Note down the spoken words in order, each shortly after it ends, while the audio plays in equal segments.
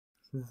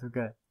Das ist so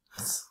geil.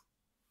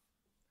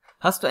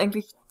 Hast du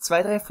eigentlich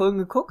 2, 3 Folgen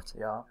geguckt?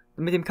 Ja.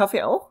 Und mit dem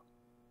Kaffee auch?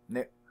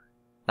 Nee.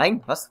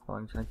 Nein, was? War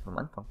eigentlich am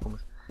Anfang,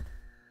 komisch.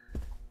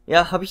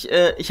 Ja,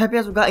 ich habe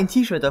ja sogar ein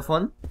T-Shirt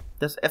davon.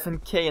 Das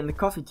FNK and the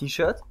Coffee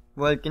T-Shirt,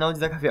 wo halt genau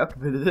dieser Kaffee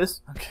abgebildet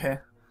ist. Okay.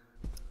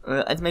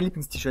 Eins meiner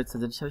Lieblings-T-Shirts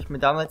tatsächlich. Habe ich mir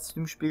damals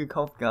im Spiel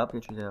gekauft gehabt.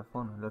 Jetzt steht er da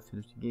vorne und läuft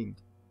hier durch die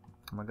Gegend.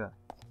 Oh my god.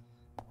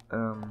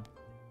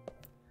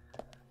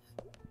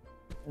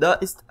 Da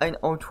ist ein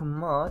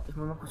Automat. Ich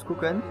muss mal kurz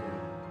gucken.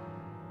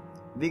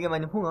 Wegen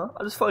meinem Hunger.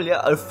 Alles voll,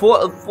 ja. Alles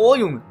vor,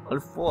 Junge.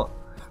 Alles vor.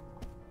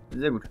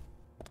 Sehr gut.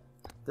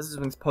 Das ist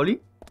übrigens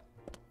Polly.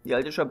 Die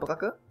alte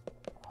Schabracke.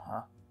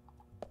 Aha.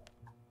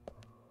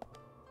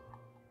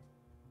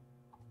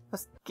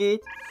 Was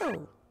geht?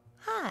 Oh,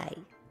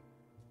 hi.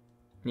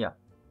 Ja.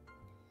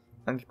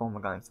 Eigentlich brauchen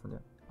wir gar nichts von der.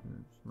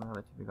 Ist mir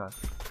relativ egal.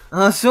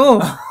 Ach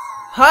so.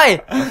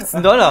 Hi.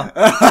 $18.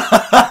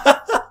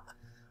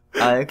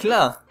 All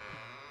klar.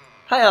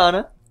 Hi,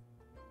 Arne.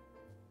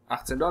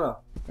 $18.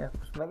 Ja,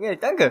 ist mein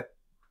Geld. Danke.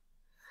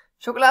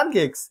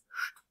 Schokoladenkeks.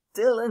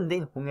 Stillen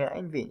den Hunger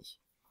ein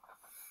wenig.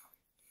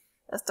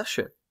 Das ist doch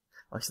schön.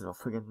 Oh, ich sind auch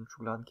voll gerne mit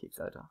Schokoladenkeks,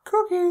 Alter.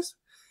 Cookies.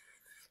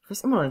 Ich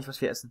weiß immer noch nicht, was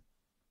wir essen.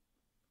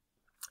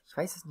 Ich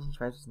weiß es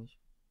nicht.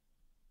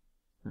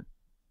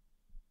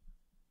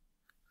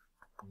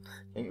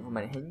 Irgendwo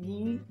mein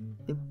Handy.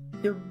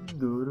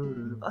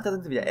 Ach, da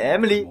sind sie wieder.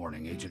 Emily.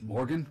 Morning, Agent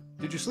Morgan.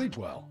 Did you sleep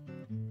well?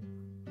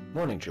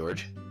 Morning,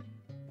 George.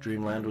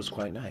 Dreamland was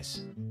quite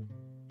nice.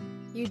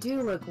 You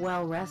do look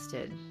well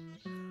rested.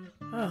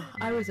 Oh,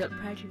 I was up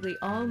practically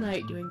all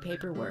night doing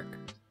paperwork.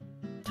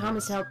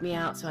 Thomas helped me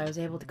out, so I was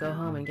able to go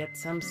home and get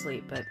some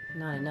sleep, but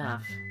not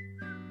enough.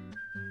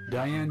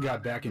 Diane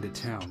got back into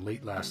town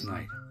late last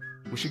night.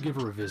 We should give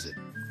her a visit.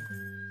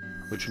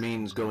 Which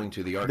means going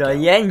to the art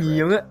Diane, gallery,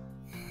 correct? Junge.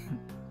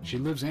 She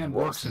lives and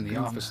works in the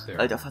office there,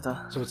 Alter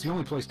Vater. so it's the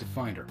only place to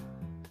find her.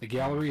 The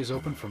gallery is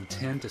open from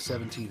 10 to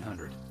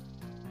 1700.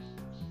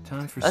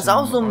 Time for Das ist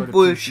auch some so ein art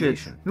Bullshit.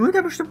 appreciation. Nur in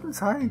der bestimmten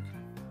Zeit.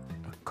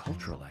 A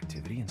cultural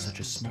activity in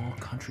such a small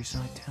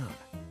countryside town.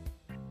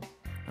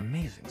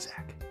 Amazing,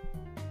 Zach.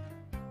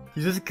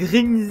 Dieses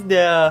Grinsen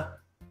der...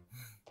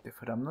 Der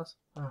Verdammnis?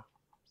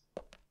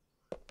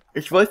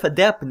 Ich wollte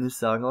Verderbnis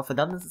sagen, aber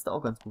Verdammnis ist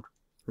auch ganz gut.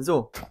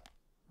 So.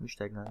 Wir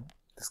steigen ein.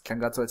 Das klang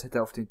gerade so, als hätte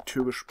er auf die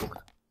Tür gespuckt.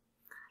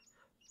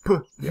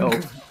 Puh, hör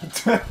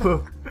auf.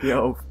 Puh,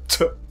 hör auf.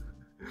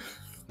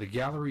 The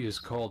gallery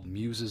is called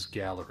Muses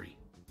Gallery.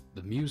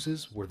 The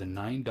Muses were the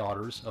 9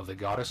 daughters of the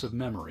goddess of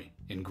memory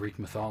in Greek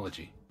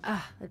mythology.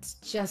 Ah, it's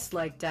just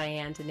like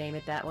Diane to name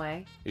it that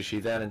way. Is she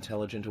that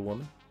intelligent a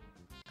woman?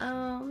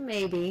 Oh,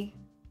 maybe.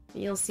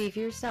 You'll see for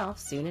yourself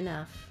soon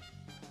enough.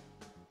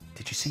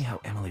 Did you see how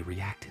Emily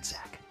reacted,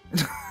 Zach?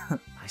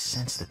 I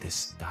sense that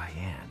this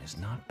Diane is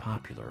not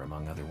popular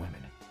among other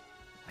women.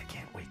 I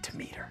can't wait to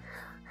meet her.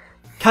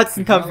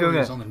 Katzenkampf, The gallery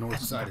Junge. is on the north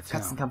side of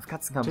town. Katzenkampf,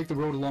 Katzenkampf. Take the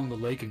road along the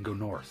lake and go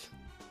north.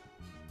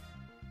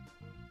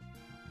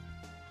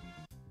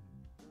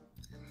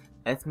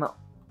 Erstmal.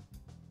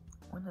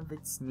 Ohne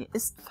Witz, mir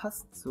ist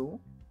fast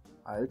so,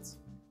 Als?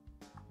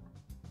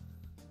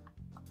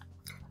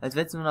 als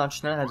wenn es nur eine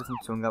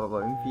Schnellreisefunktion gab,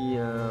 aber irgendwie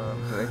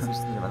verwechselt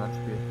sich in einem anderen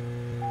Spiel.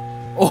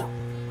 Oh!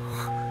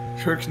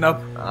 Schön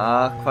knapp.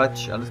 Ach,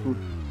 Quatsch, alles gut.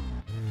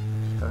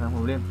 Gar kein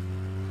Problem.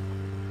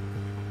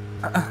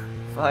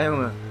 Fahr,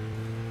 Junge.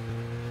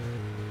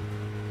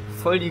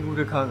 Voll die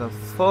gute Karre,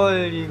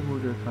 voll die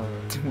gute Karre.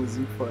 Die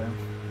Musik vor allem.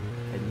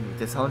 Ja,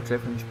 der Soundtrack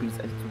von dem Spiel ist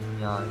echt so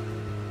genial.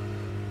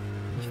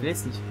 Ich will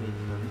jetzt nicht reden,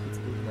 sondern ich jetzt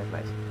reden ja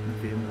gleich.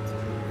 Mit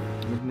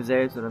wem? Mit mir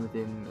selbst oder mit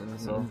den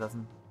So.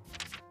 Insassen.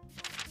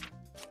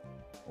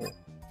 Oh.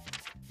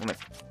 Moment.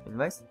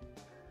 Hinweis?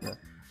 Ja.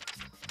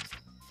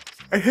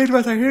 Ein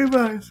Hinweis, ein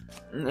Hinweis!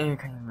 Nee,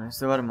 kein Hinweis.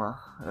 So, warte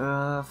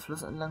mal.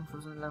 Fluss entlang,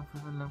 Fluss entlang,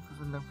 Fluss entlang, Fluss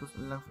entlang, Fluss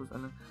entlang, Fluss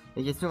entlang.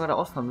 Wenn ich jetzt nur gerade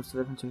ausfahren müsste,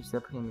 wäre natürlich sehr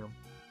Premium.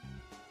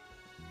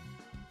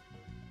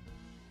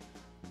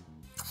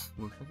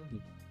 Gut,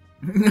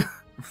 nicht.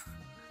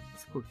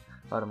 Ist gut.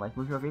 Warte mal, ich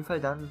muss mich auf jeden Fall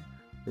dann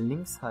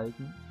links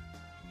halten.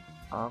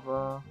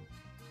 Aber...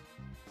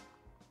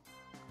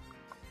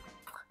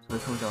 So,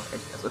 das kommt ja auch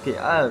echt erst. Okay,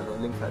 also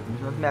links halten.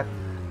 Muss man merken.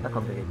 Da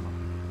kommt der Gegner.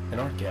 An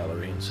art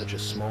gallery in such a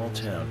small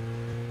town.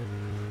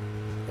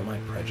 Am I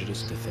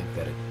prejudiced to think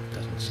that it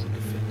doesn't seem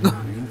to fit?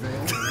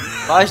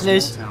 Greenvale, War ich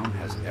nicht. small town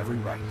has every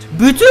right to.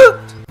 Bitte?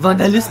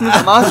 Vandalismus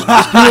am Arsch.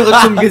 Ich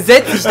gehöre zum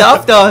Gesetz. Ich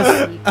darf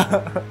das.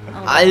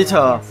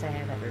 Alter. I can't say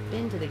I've ever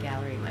been to the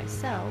gallery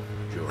myself.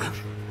 George,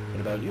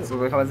 what about you? So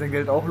kann man sein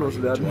Geld auch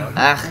loswerden.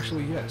 Ach,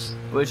 Actually, yes.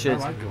 I Bullshit.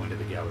 like going to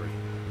the gallery.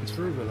 It's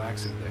very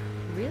relaxing there.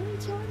 Really,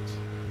 George?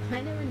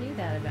 I never knew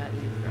that about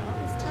you for all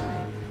this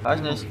time. War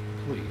ich nicht.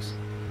 Please.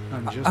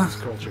 I'm just as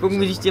cultured.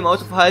 Gucken, wie sich die im Auto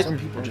Some verhalten.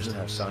 people just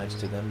have sides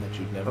to them that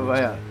you'd never Aber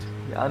ja. expect.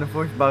 Ja, eine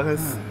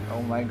Furchtbares.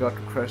 Oh mein Gott,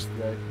 du crashst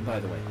gleich.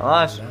 By the way,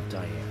 Arsch. about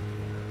Diane,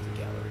 the owner of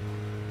the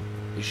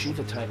gallery. Is she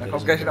the type Da that kommt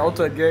isn't gleich ein very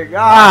Auto entgegen.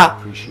 Ah!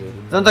 appreciated?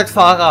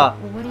 Sonntagsfahrer.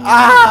 Well, what do you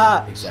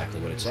Ah! Exactly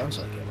what it sounds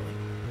like, Emily.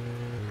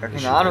 Gar Is keine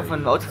she Ahnung very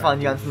von Autofahren,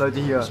 die ganzen Leute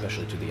hier.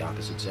 Especially to the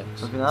opposite sex.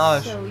 Was für ein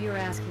Arsch. So you're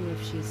asking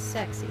if she's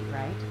sexy,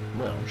 right?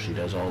 Well, she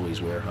does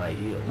always wear high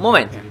heels.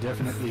 Moment, And ich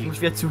definitely,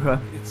 muss wieder zuhören.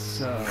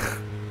 it's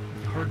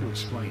hard to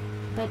explain.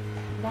 But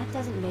that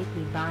doesn't make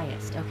me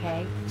biased,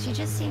 okay? She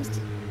just seems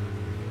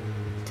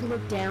to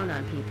look down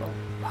on people.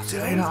 Mach sie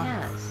Always einer.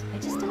 has. I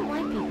just don't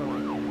like people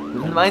like her.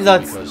 Wir sind im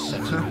Einsatz. Because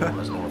sex appeal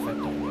has no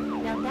effect on you.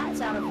 Now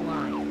that's out of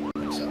line.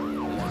 I'm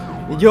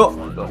sorry. Idiot.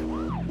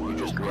 You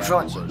just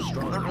Schon. reacted so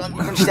strongly.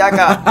 Ich bin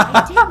stärker.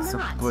 I did So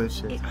not.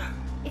 Bullshit.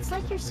 It's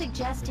like you're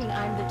suggesting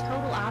I'm the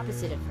total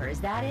opposite of her. Is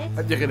that it?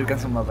 Und ihr redet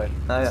ganz normal weiter.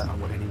 Naja. That's not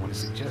what anyone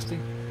is suggesting.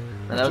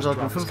 Dann Let's hat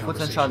er just nur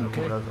drop this 5% Schaden conversation,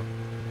 bekommen okay? oder so.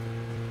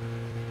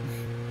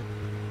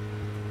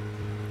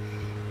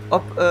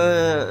 Ob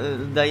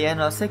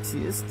Diana sexy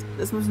ist,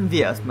 das müssen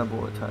wir erstmal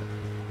beurteilen.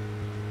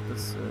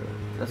 Das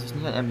lasse ich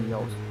nicht an Emily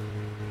aus.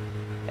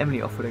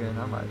 Emily auch voll der geile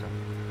Name, Alter.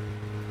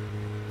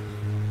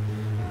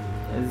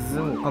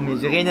 So, komm hier,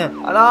 Sirene.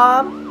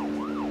 Alarm!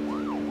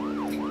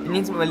 Wir müssen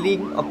jetzt mal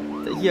überlegen, ob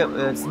hier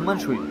das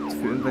Nummernschild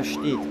für irgendwas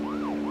steht.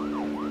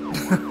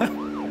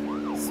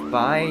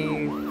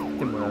 Spy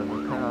Victim oder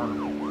so, keine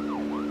Ahnung.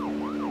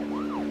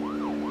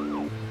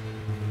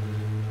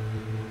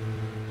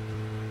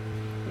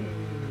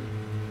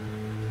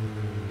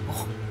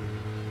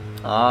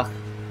 Ach,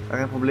 gar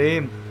kein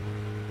Problem.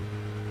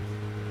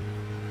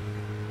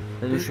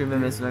 Das ist schön,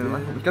 wenn wir es so lange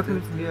machen. Ich glaube, wir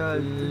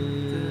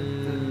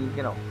müssen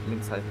genau,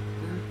 links halten.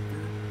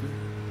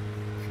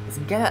 Das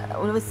ist ein geiler,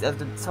 ohne Witz, also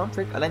der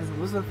Soundtrack, allein das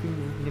Muster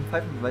mit dem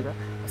Pfeifen und so weiter,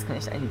 das kann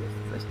echt einiges.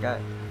 Das ist echt geil.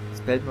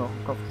 Das bellt mir auch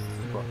im Kopf, das ist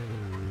super.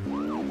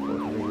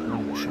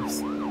 Oh,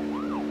 Scheiße.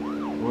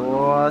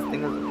 Boah, das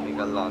Ding ist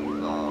mega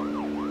langsam.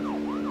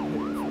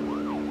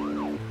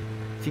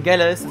 Viel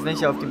geiler ist, dass wenn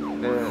ich auf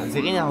die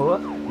Sirene haue,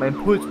 mein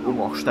Puls oben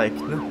auch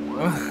steigt, ne?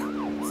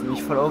 Das ist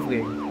nämlich voll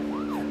aufregend.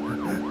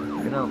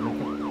 Genau.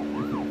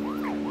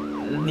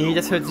 Nee,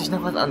 das hört sich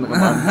nach was anderem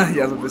an.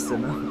 Ja, so ein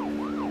bisschen, ne?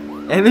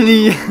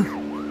 Emily!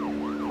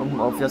 Komm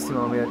auf, das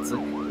Thema mal wieder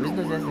zurück. Wir sind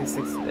doch jetzt nicht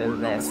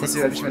Das ist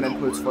ja nicht, wenn dein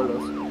Puls voll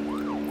ist.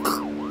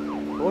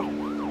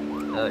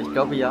 ich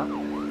glaube ja.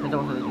 Könnte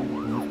auch, dass ich irgendwie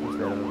bewusstlos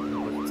werde, aber für eine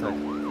kurze Zeit.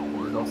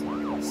 Das ist auch so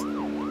krass.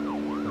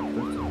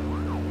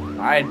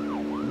 Nein.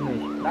 Warum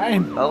nicht?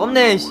 Nein. Warum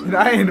nicht?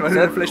 Nein, weil du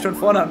dann vielleicht von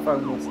vorne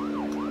anfangen musst.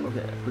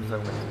 Okay, gutes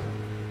Argument.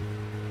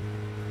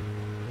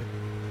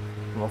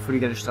 Aber auch für die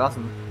geile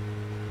Straßen.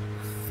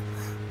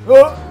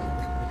 Oh.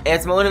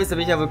 Jetzt mal ohne Witz, da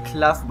bin ich ja wohl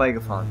klar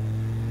vorbeigefahren.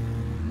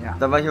 Ja.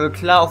 Da war ich wohl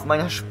klar auf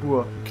meiner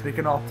Spur. Knick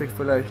in der Optik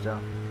vielleicht, ja.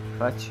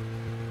 Quatsch.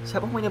 Ich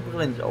habe auch meine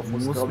Brille nicht auf. Du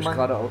musst, glaube ich,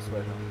 geradeaus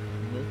weiter.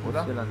 Nee, ich muss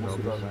Oder? hier lang, Musst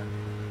glaub du da ich. sein.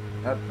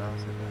 Ja, da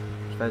ist egal.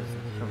 Ich weiß es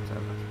nicht, ich hoffe es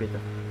einfach später.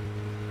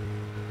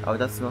 Aber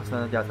das ist noch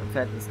 200 Yards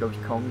entfernt, ist glaube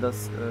ich kaum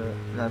das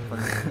innerhalb von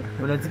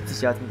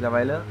 170 Yards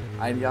mittlerweile.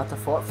 Ein Jahr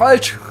davor.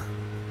 Falsch!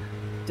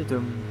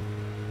 Titum.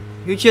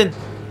 Hütchen!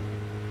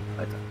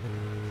 Alter.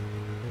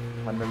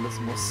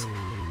 Vandalismus.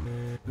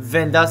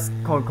 Wenn das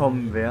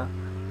kommen wäre.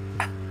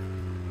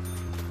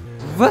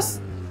 Was?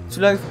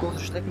 Zu lange für große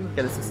Strecken?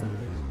 Ja, das ist ein.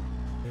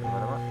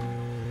 Warte mal.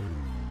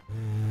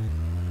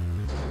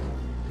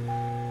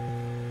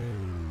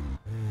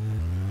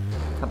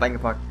 Hab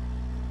eingepackt.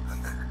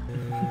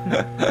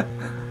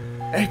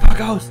 Ich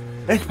pack aus!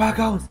 Ich pack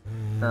aus!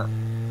 Ja.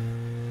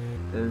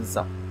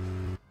 So.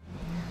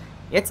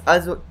 Jetzt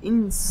also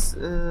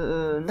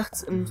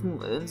nachts ins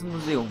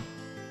Museum.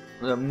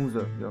 Oder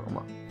Muse, wie auch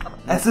immer.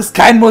 Es ist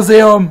kein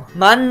Museum!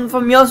 Mann,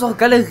 von mir aus auch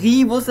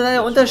Galerie. Wo ist denn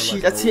der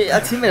Unterschied?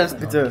 Erzähl mir das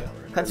bitte.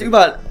 Kannst du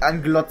überall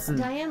anglotzen.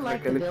 Diane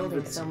liked the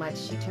building so much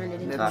she turned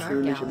it into an art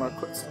Natürlich gallery. immer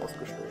kurz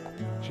ausgestellt.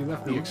 She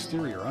left the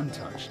exterior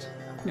untouched.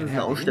 Das and ist eine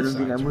had the Ausstellung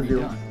wegen einem inside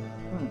Museum. redone.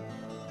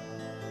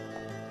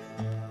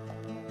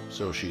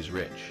 So she's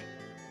rich.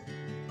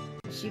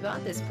 She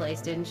bought this place,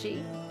 didn't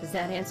she? Does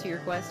that answer your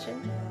question?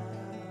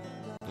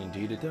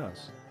 Indeed it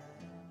does.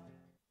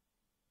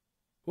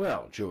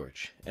 Well,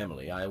 George,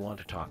 Emily, I want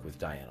to talk with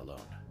Diane alone.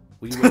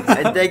 Will you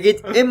wait? Der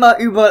geht immer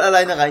überall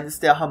alleine rein. Das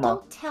ist der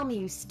Hammer. Don't tell me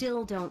you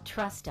still don't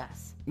trust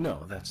us.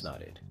 No, that's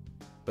not it.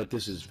 But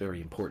this is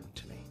very important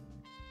to me.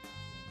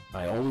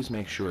 I always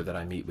make sure that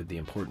I meet with the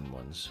important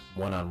ones,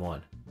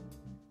 one-on-one.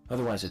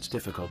 Otherwise, it's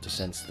difficult to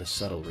sense the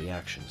subtle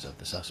reactions of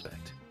the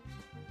suspect.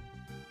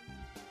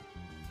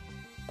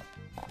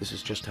 This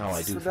is just how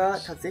I do Sogar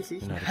things.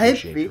 tatsächlich And I'd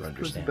appreciate halbwegs your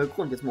understanding. plausibler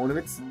Grund. Jetzt mal ohne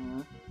Witz.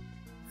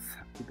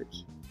 Fuck die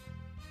Bitch.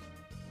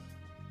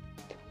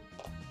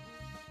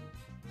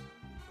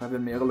 Weil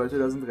wenn mehrere Leute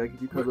da sind,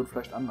 reagiert die Person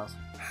vielleicht anders.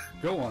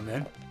 Go on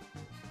then.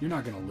 You're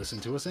not gonna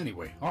listen to us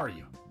anyway, are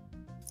you?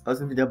 Aber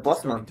sind wieder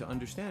Bossmann. Starting to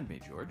understand me,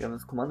 George. Wir haben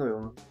das Kommando,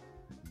 Junge.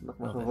 Mach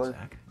mal, was Well wir then, wollen.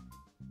 Zach.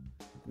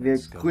 Wir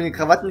Let's go grüne and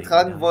Krawatten lay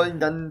tragen down. wollen,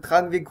 dann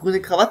tragen wir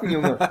grüne Krawatten,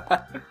 Junge.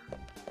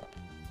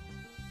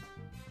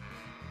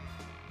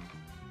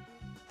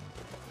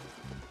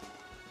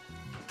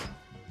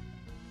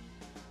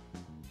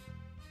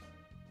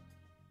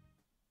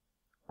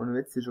 Ohne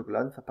Witz, die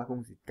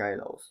Schokoladenverpackung sieht geil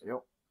aus.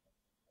 Jo.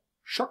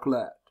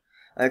 Schokolade.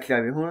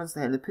 Klar, wir holen uns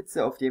nachher eine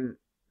Pizza auf dem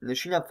eine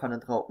China-Pfanne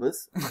drauf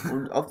ist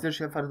und auf dieser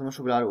China-Pfanne ist nochmal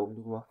Schokolade oben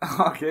drüber.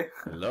 Okay.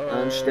 Hello? Und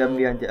dann sterben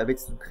wir an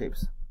Diabetes und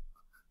Krebs.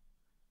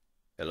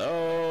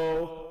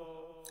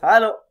 Hello?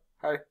 Hallo,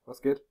 Hi,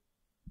 was geht?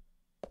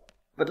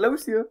 was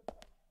los hier?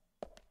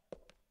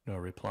 No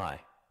reply.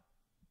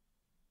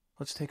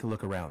 Let's take a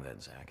look around then,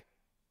 Zach.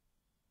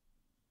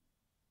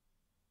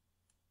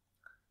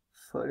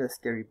 Voll der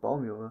scary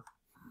Baum, Junge.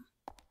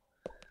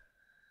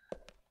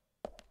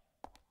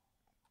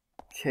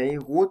 Okay,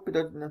 rot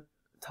bedeutet in der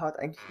Tat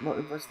eigentlich immer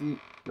irgendwas wie...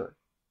 Lol.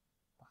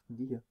 Was machten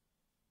die hier?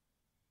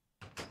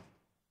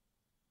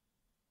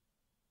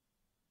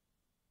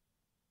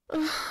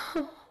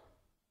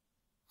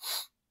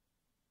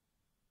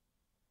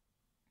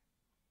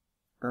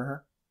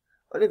 Aha.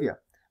 Olivia,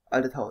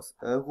 altes Haus.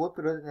 Rot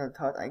bedeutet in der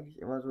Tat eigentlich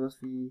immer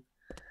sowas wie...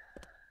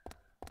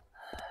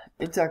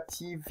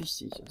 interaktiv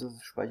wichtig. Und das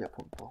ist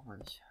Speicherpunkt, braucht man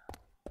nicht.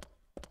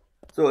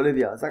 So,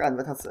 Olivia, sag an,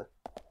 was hast du?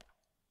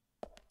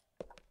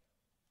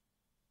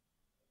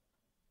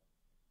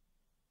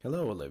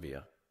 Hello,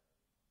 Olivia.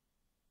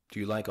 Do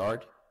you like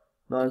art?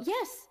 Nein.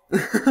 Yes.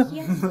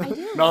 Yes, I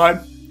do. Nein.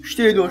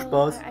 Steh nur Well,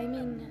 Spaß. I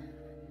mean,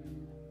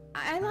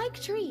 I like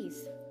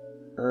trees.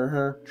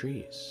 Aha.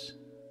 Trees.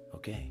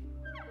 Okay.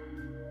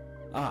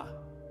 Ah,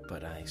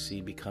 but I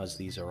see because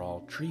these are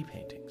all tree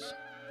paintings.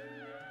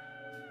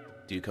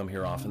 Do you come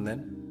here often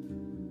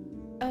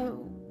then?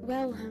 Oh,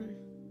 well,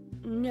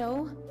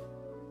 no.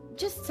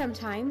 Just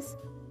sometimes.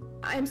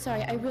 I'm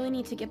sorry, I really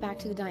need to get back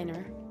to the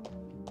diner.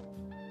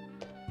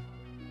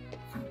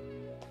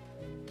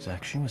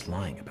 Zach, she was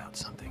lying about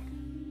something.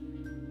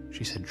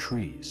 She said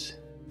trees,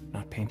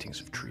 not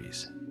paintings of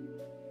trees.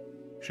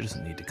 She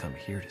doesn't need to come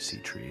here to see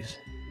trees.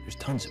 There's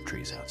tons of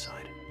trees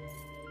outside.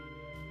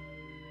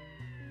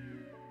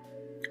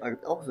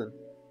 Ergibt auch Sinn.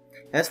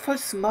 Er ist voll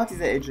smart,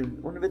 dieser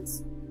Agent. Ohne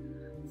Witz.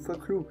 Voll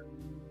klug.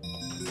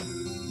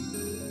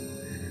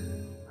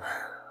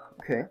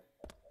 Okay.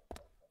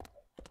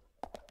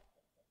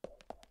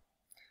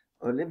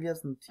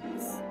 Olivias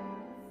Notiz.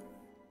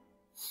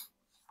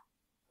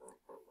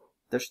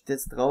 Da steht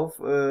jetzt drauf,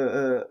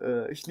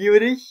 ich liebe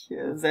dich,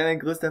 sei mein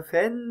größter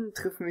Fan,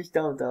 triff mich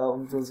da und da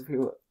um so und so viel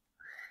Uhr.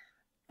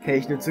 Kenn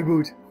ich nur zu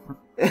gut.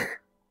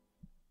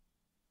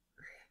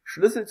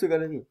 Schlüssel zur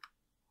Galerie.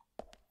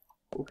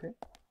 Okay.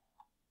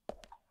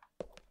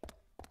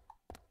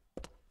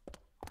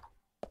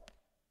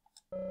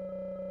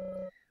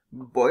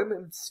 Bäume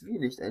im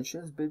Zwielicht. Ein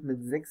schönes Bild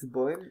mit 6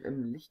 Bäumen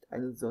im Licht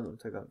eines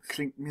Sonnenuntergangs.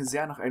 Klingt mir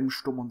sehr nach einem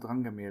Sturm- und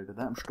Drang-Gemälde,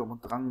 ne? Im Sturm und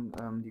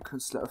Drang die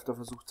Künstler öfter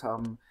versucht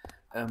haben,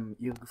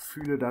 ihre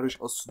Gefühle dadurch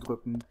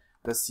auszudrücken,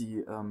 dass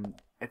sie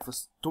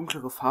etwas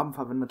dunklere Farben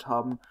verwendet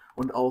haben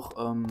und auch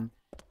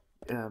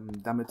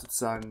damit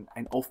sozusagen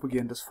ein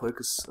Aufbegehren des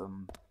Volkes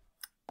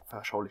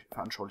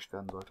veranschaulicht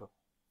werden sollte.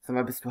 Sag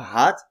mal, bist du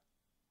hart?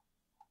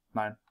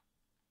 Nein.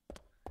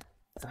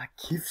 Sag mal,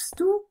 kiffst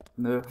du?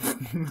 Nö.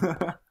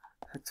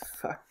 What the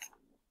fuck?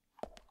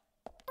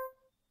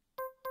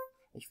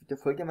 Ich würde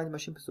ja voll gerne meine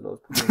Maschinenpistole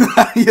ausprobieren.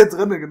 Hier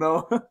drinnen,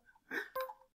 genau.